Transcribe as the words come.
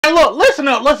Hey, look, listen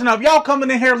up. Y'all coming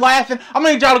in here laughing. I'm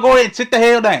gonna need y'all to go ahead and sit the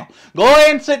hell down. Go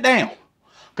ahead and sit down.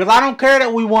 Because I don't care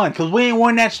that we won. Because we ain't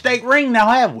won that state ring now,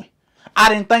 have we? I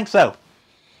didn't think so.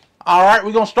 Alright,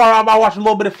 we're gonna start off by watching a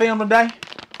little bit of film today.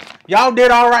 Y'all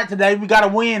did alright today. We got a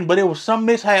win, but it was some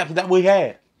mishaps that we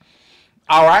had.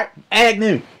 Alright,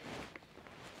 Agnew.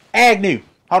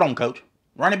 Hold on, coach.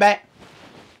 Run it back.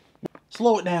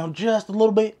 Slow it down just a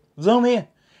little bit. Zoom in.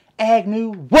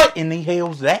 Agnew, what in the hell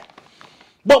was that?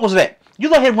 What was that? You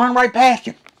let him run right past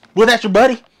you. Was that your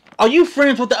buddy? Are you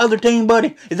friends with the other team,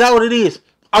 buddy? Is that what it is?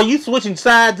 Are you switching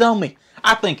sides on me?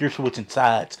 I think you're switching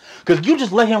sides. Because you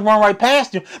just let him run right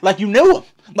past you like you knew him.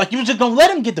 Like you was just going to let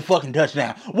him get the fucking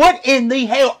touchdown. What in the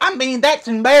hell? I mean, that's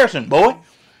embarrassing, boy.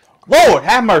 Lord,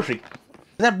 have mercy.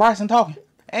 Is that Bryson talking?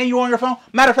 And you on your phone?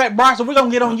 Matter of fact, Bryson, we're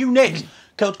going to get on you next.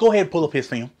 Coach, go ahead and pull up his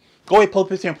film.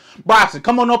 Bryson,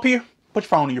 come on up here. Put your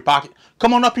phone in your pocket.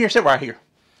 Come on up here and sit right here.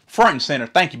 Front and center.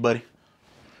 Thank you, buddy.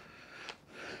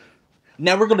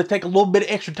 Now we're going to take a little bit of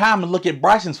extra time and look at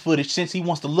Bryson's footage since he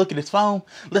wants to look at his phone.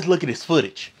 Let's look at his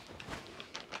footage.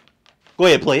 Go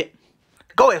ahead, play it.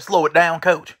 Go ahead, slow it down,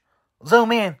 coach.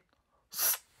 Zoom in.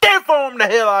 Stiff arm the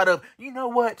hell out of. You know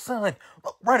what, son?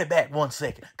 Run it back 1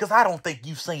 second, because I don't think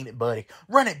you've seen it, buddy.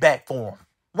 Run it back for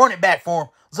him.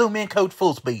 Zoom in, coach,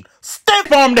 full speed. Stiff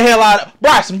arm the hell out of.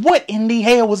 Bryson, what in the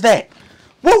hell was that?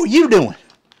 What were you doing?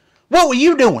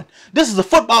 This is a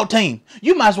football team.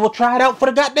 You might as well try it out for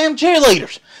the goddamn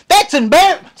cheerleaders. That's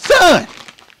embarrassing. Son!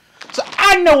 So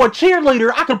I know a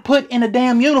cheerleader I could put in a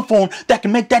damn uniform that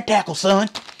can make that tackle, son.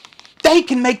 They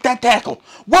can make that tackle.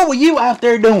 What were you out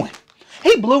there doing?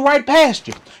 He blew right past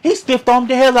you. He stiff-armed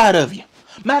the hell out of you.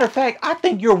 Matter of fact, I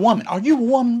think you're a woman. Are you a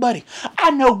woman, buddy?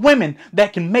 I know women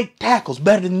that can make tackles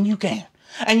better than you can.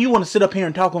 And you want to sit up here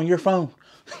and talk on your phone.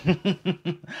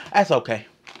 That's okay.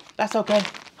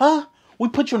 Huh? We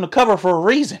put you on the cover for a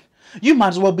reason. You might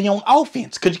as well be on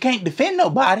offense because you can't defend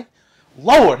nobody.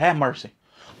 Lord have mercy.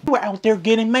 You were out there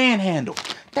getting manhandled.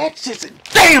 That's just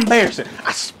damn embarrassing.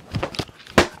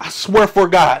 I swear for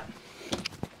God.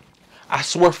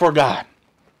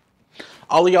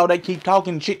 All of y'all that keep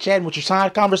talking and chit-chatting with your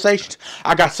side conversations,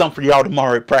 I got something for y'all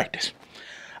tomorrow at practice.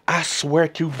 I swear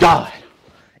to God,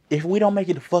 if we don't make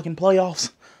it to fucking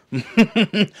playoffs,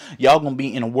 y'all gonna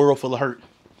be in a world full of hurt.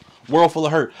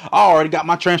 I already got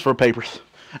my transfer papers.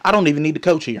 I don't even need the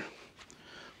coach here.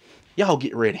 Y'all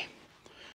get ready.